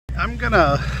I'm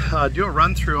gonna do a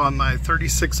run through on my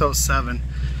 3607.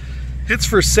 It's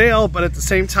for sale, but at the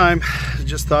same time, I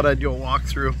just thought I'd do a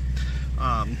walkthrough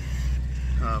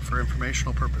for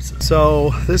informational purposes.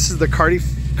 So this is the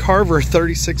Carver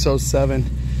 3607.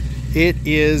 It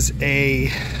is a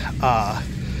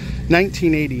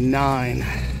 1989.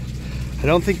 I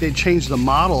don't think they changed the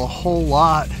model a whole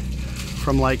lot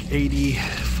from like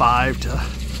 85 to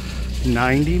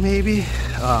 90 maybe.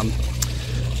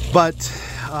 But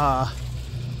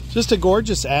just a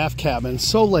gorgeous aft cabin,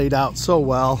 so laid out so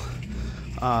well.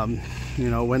 You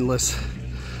know, windlass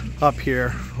up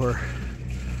here for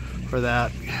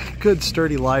that. Good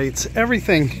sturdy lights.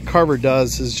 Everything Carver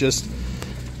does is just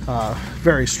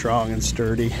very strong and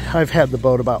sturdy. I've had the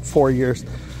boat about 4 years.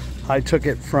 I took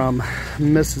it from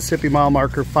Mississippi mile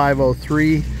marker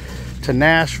 503 to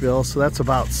Nashville, so that's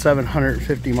about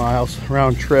 750 miles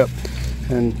round trip,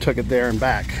 and took it there and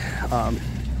back.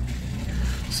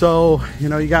 So, you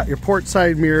know, you got your port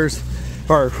side mirrors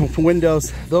or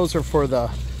windows. Those are for the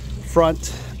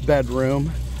front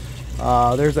bedroom.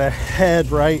 There's a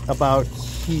head right about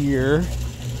here.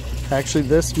 Actually,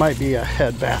 this might be a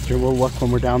head bathroom. We'll look when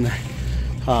we're down there.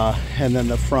 And then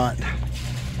the front.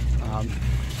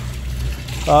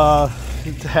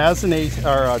 It has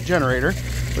a generator,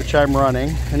 which I'm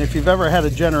running. And if you've ever had a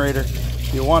generator,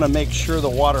 you want to make sure the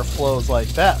water flows like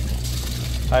that.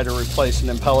 I had to replace an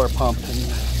impeller pump,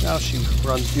 and now she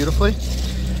runs beautifully.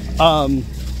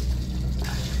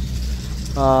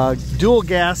 Dual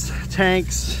gas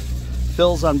tanks,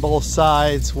 fills on both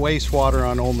sides, wastewater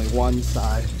on only one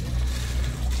side.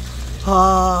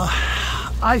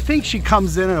 I think she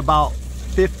comes in at about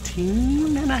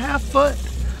 15.5 foot,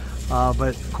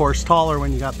 but of course taller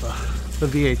when you got the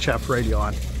VHF radio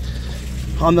on.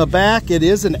 On the back, it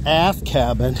is an aft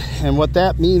cabin, and what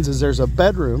that means is there's a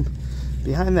bedroom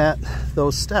behind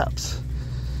those steps.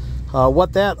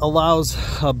 What that allows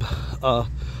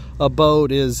a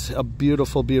boat is a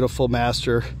beautiful, beautiful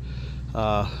master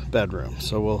bedroom.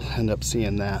 So we'll end up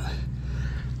seeing that.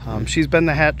 She's been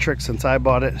the hat trick since I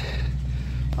bought it.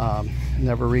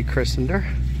 Never rechristened her.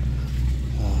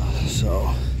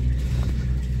 So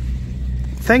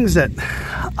things that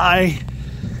I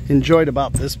enjoyed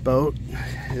about this boat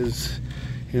is,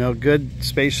 you know, good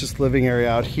spacious living area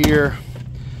out here.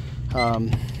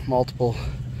 Multiple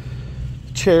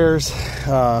chairs,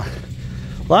 a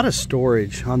lot of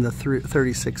storage on the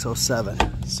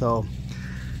 3607. So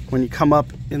when you come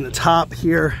up in the top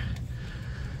here,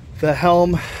 the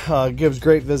helm gives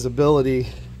great visibility,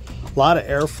 a lot of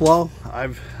airflow.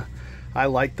 I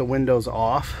like the windows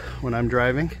off when I'm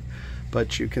driving,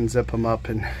 but you can zip them up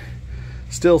and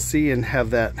still see and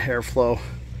have that airflow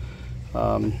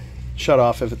shut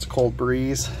off if it's a cold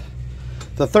breeze.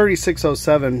 The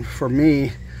 3607 for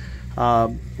me,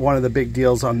 one of the big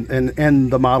deals in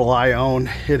the model I own,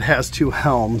 it has two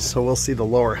helms, so we'll see the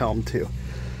lower helm too.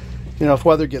 You know, if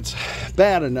weather gets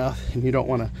bad enough and you don't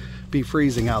want to be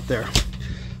freezing out there.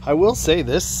 I will say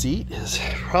this seat is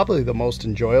probably the most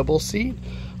enjoyable seat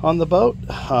on the boat.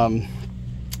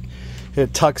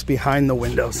 It tucks behind the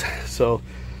windows, so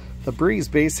the breeze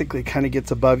basically kind of gets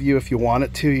above you. If you want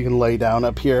it to, you can lay down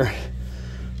up here.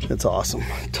 It's awesome.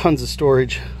 Tons of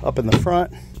storage up in the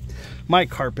front. My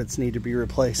carpets need to be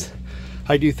replaced.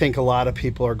 I do think a lot of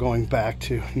people are going back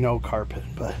to no carpet,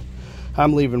 but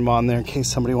I'm leaving them on there in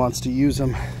case somebody wants to use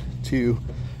them to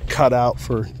cut out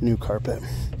for new carpet.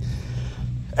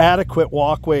 Adequate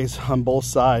walkways on both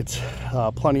sides.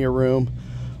 Plenty of room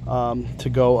to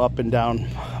go up and down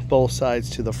both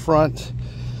sides to the front.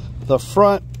 The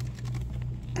front,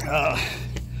 oh,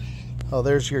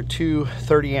 there's your two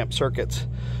 30 amp circuits.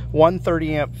 One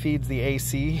 30 amp feeds the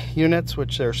AC units,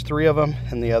 which there's 3 of them,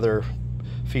 and the other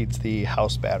feeds the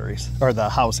house batteries, or the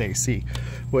house AC,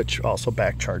 which also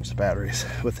back charges the batteries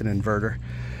with an inverter.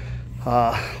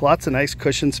 Lots of nice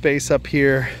cushion space up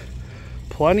here.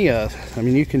 Plenty of, I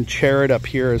mean, you can chair it up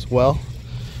here as well.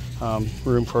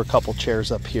 Room for a couple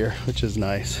chairs up here, which is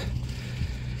nice.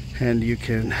 And you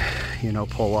can, you know,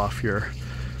 pull off your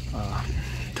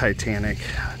Titanic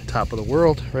top of the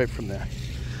world right from there.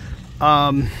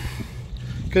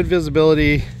 Good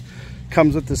visibility,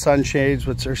 comes with the sunshades,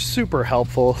 which are super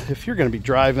helpful. If you're going to be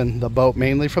driving the boat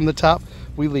mainly from the top,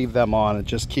 we leave them on. It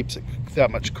just keeps it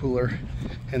that much cooler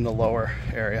in the lower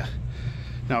area.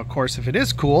 Now, of course, if it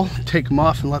is cool, take them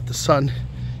off and let the sun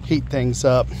heat things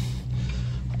up.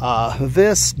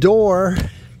 This door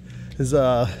is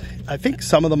I think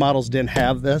some of the models didn't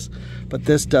have this, but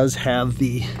this does have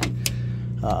the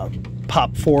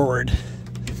pop forward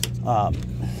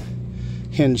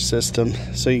hinge system,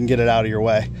 so you can get it out of your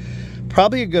way.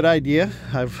 Probably a good idea.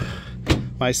 I've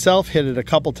myself hit it a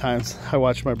couple times. I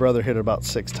watched my brother hit it about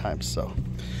 6 times. So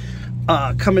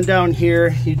coming down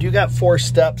here, you do got 4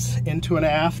 steps into an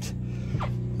aft.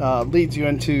 Leads you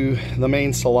into the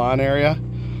main salon area.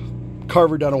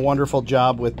 Carver done a wonderful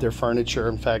job with their furniture.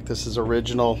 In fact, this is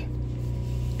original,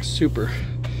 super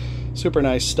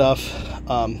nice stuff.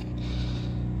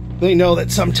 They know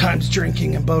that sometimes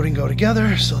drinking and boating go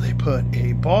together, so they put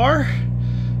a bar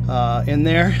in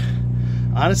there.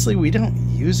 Honestly, we don't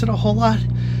use it a whole lot.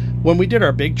 When we did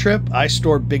our big trip, I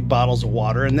stored big bottles of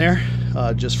water in there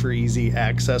just for easy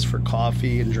access for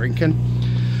coffee and drinking.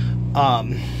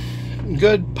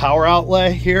 Good power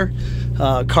outlay here.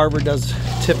 Carver does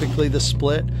typically the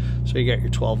split, so you got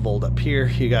your 12 volt up here,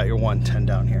 you got your 110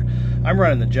 down here. I'm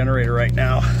running the generator right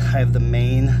now. I have the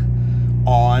main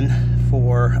on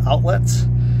for outlets,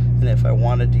 and if I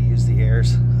wanted to use the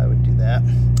airs, I would do that.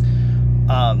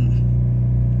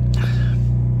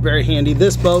 Very handy.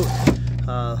 This boat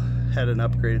had an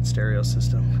upgraded stereo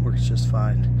system, works just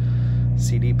fine.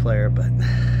 CD player, but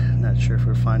not sure if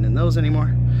we're finding those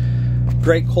anymore.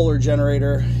 Great Kohler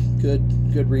generator, good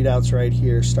readouts right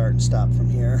here, start and stop from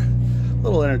here.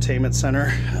 Little entertainment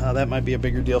center, that might be a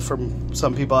bigger deal for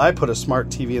some people. I put a smart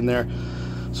TV in there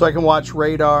so I can watch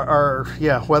radar, or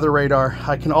yeah, weather radar.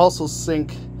 I can also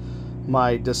sync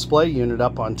my display unit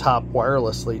up on top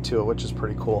wirelessly to it, which is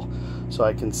pretty cool. So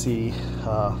I can see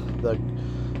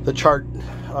the chart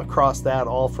across that,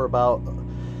 all for about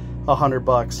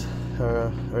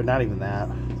 $100, or not even that.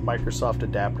 Microsoft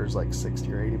adapters like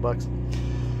 60 or 80 bucks.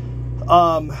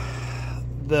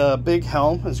 The big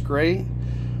helm is great.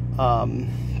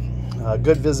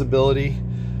 Good visibility.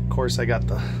 Of course, I got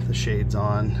the shades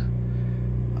on.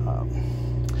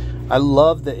 I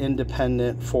love the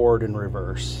independent forward and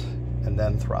reverse, and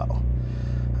then throttle.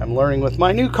 I'm learning with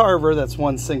my new Carver that's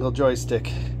one single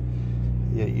joystick.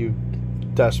 Yeah, you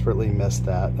desperately miss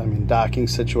that. I mean, docking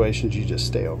situations, you just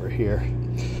stay over here.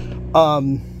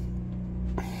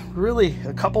 Really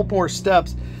a couple more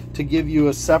steps to give you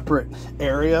a separate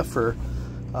area for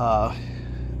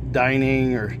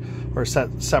dining or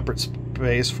separate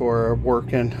space for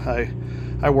working.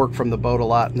 I work from the boat a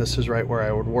lot, and this is right where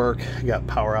I would work. You got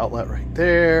power outlet right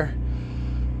there.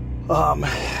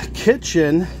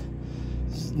 Kitchen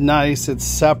is nice, it's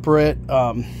separate.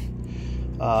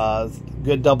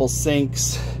 Good double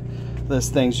sinks. This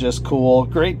thing's just cool.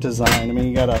 Great design. I mean,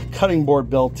 you got a cutting board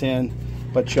built in,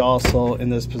 but you also, in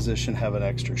this position, have an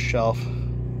extra shelf.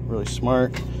 Really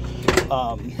smart.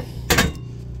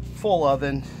 Full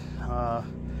oven.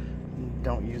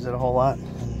 Don't use it a whole lot.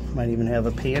 Might even have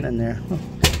a pan in there.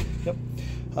 Yep.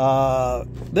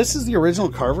 This is the original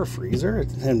Carver freezer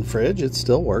and fridge. It's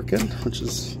still working, which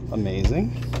is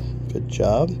amazing. Good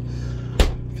job.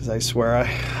 Because I swear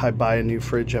I buy a new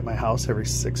fridge at my house every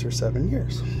 6 or 7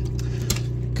 years.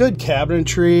 Good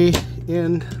cabinetry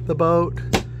in the boat.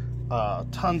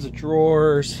 Tons of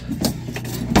drawers.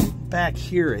 Back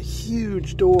here, a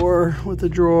huge door with a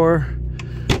drawer.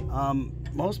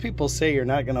 Most people say you're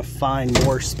not going to find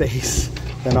more space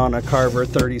than on a Carver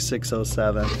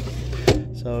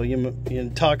 3607. So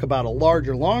you talk about a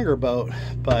larger, longer boat,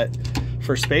 but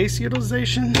for space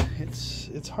utilization,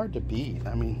 it's hard to beat.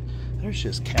 I mean, there's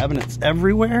just cabinets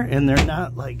everywhere, and they're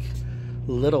not like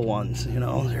little ones, you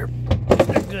know, they're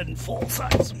good and full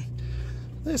size.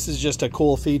 This is just a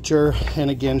cool feature, and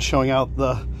again, showing out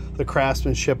the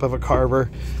craftsmanship of a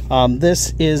Carver.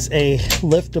 This is a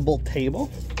liftable table.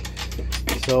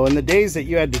 So in the days that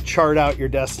you had to chart out your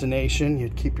destination,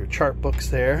 you'd keep your chart books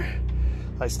there.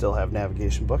 I still have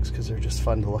navigation books because they're just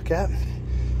fun to look at.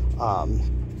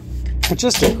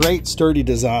 Just a great sturdy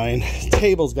design.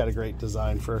 Table's got a great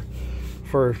design for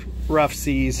rough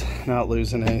seas, not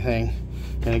losing anything.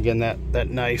 And again,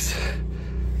 that nice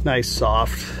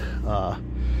soft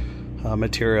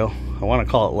material. I want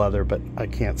to call it leather, but I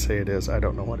can't say it is. I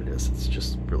don't know what it is. It's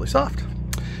just really soft.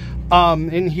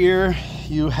 In here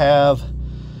you have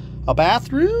a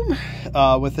bathroom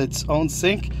with its own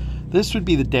sink. This would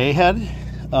be the day head.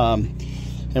 And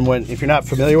if you're not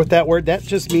familiar with that word, that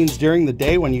just means during the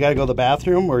day when you got to go to the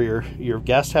bathroom, or your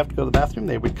guests have to go to the bathroom,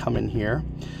 they would come in here.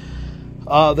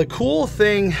 The cool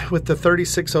thing with the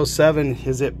 3607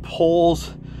 is it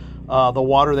pulls the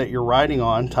water that you're riding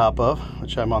on top of,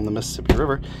 which I'm on the Mississippi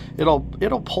River.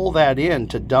 It'll pull that in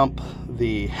to dump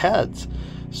the heads,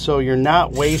 so you're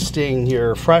not wasting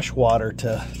your fresh water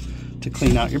to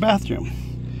clean out your bathroom.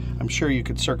 I'm sure you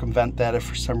could circumvent that if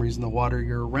for some reason the water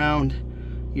you're around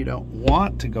you don't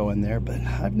want to go in there, but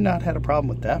I've not had a problem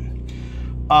with that.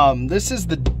 This is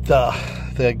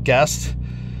the guest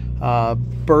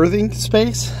berthing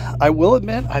space. I will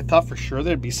admit, I thought for sure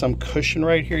there'd be some cushion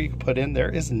right here you could put in.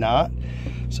 There is not.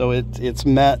 So it's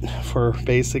meant for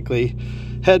basically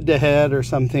head to head or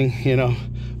something, you know,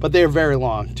 but they're very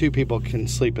long. 2 people can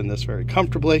sleep in this very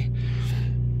comfortably.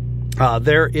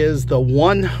 There is the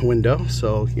one window.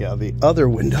 So yeah, the other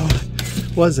window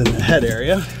was in the head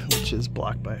area, which is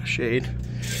blocked by a shade.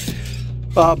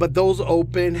 But those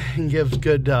open and give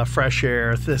good fresh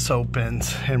air. This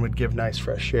opens and would give nice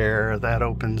fresh air. That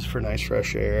opens for nice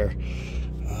fresh air.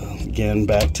 Again,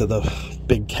 back to the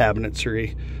big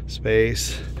cabinetry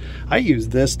space. I use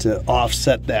this to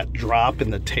offset that drop in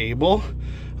the table,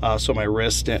 so my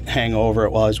wrist didn't hang over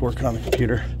it while I was working on the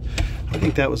computer. I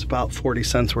think that was about 40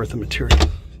 cents worth of material.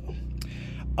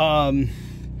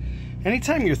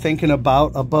 Anytime you're thinking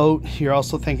about a boat, you're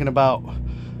also thinking about,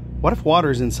 what if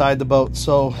water's inside the boat?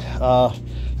 So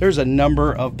there's a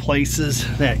number of places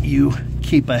that you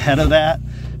keep ahead of that.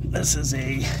 This is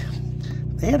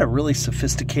they had a really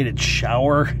sophisticated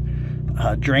shower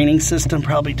draining system,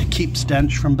 probably to keep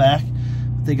stench from back.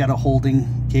 They got a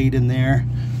holding gate in there,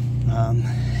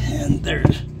 and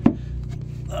there's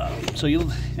so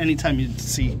anytime you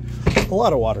see a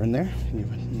lot of water in there, you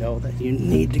would know that you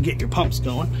need to get your pumps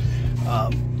going.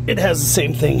 It has the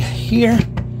same thing here.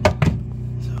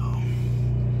 So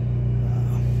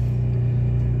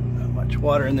not much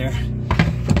water in there.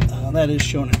 That is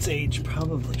showing its age.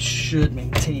 Probably should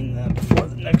maintain that before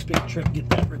the next big trip, get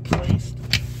that replaced.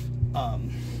 I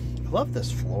love this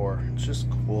floor. It's just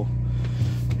cool.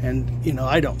 And you know,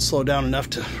 I don't slow down enough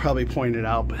to probably point it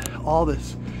out, but all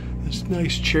this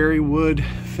nice cherry wood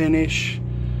finish,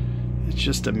 it's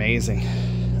just amazing.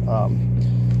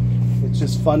 It's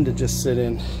just fun to just sit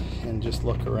in and just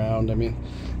look around. I mean,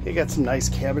 you got some nice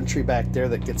cabinetry back there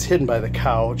that gets hidden by the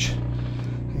couch.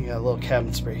 You got a little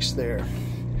cabin space there.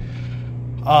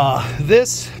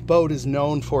 This boat is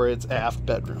known for its aft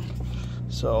bedroom,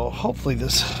 so hopefully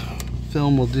this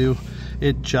film will do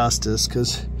it justice,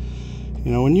 because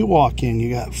you know, when you walk in,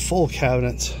 you got full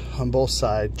cabinets on both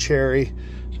sides, cherry,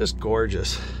 just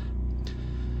gorgeous.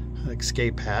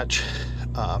 Escape hatch,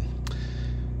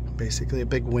 basically a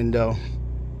big window,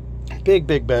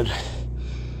 big bed.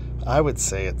 I would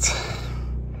say it's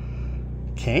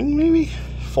king, maybe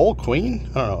full queen.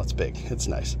 I don't know. It's big. It's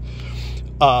nice.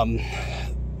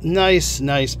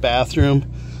 Nice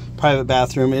bathroom, private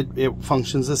bathroom. It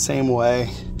functions the same way.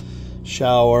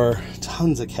 Shower,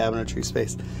 tons of cabinetry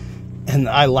space. And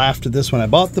I laughed at this when I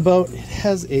bought the boat. It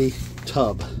has a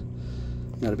tub.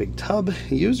 Not a big tub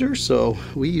user, so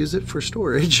we use it for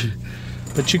storage.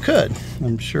 But you could.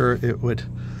 I'm sure it would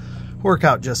work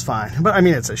out just fine. But I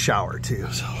mean, it's a shower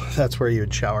too, so that's where you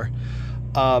would shower.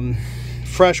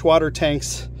 Fresh water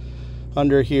tanks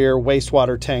under here,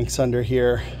 wastewater tanks under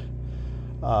here.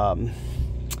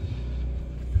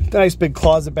 Nice big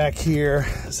closet back here.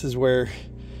 This is where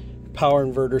power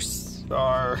inverters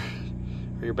are,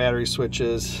 or your battery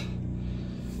switches.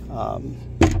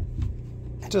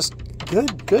 Just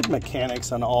good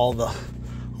mechanics on all the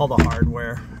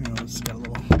hardware. You know, it's got a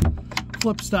little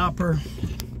flip stopper.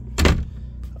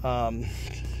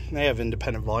 They have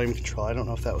independent volume control. I don't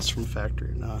know if that was from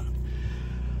factory or not.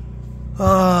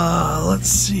 Let's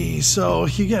see. So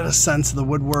you get a sense of the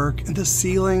woodwork. And the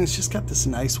ceiling's just got this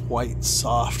nice white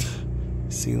soft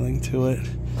ceiling to it.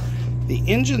 The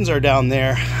engines are down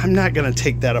there. I'm not going to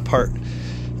take that apart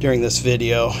during this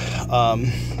video.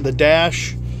 The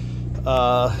dash,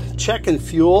 check and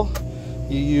fuel,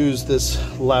 you use this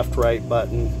left-right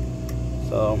button.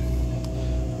 So,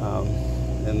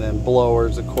 and then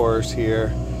blowers, of course,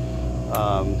 here.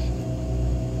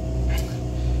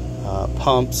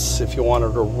 Pumps, if you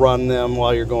wanted to run them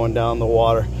while you're going down the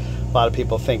water. A lot of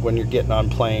people think when you're getting on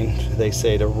plane, they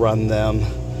say to run them.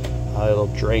 It'll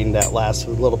drain that last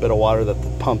little bit of water that the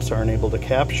pumps aren't able to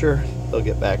capture. They'll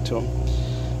get back to them.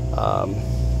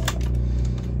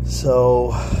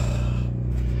 So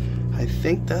I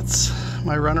think that's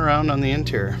my run around on the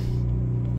interior.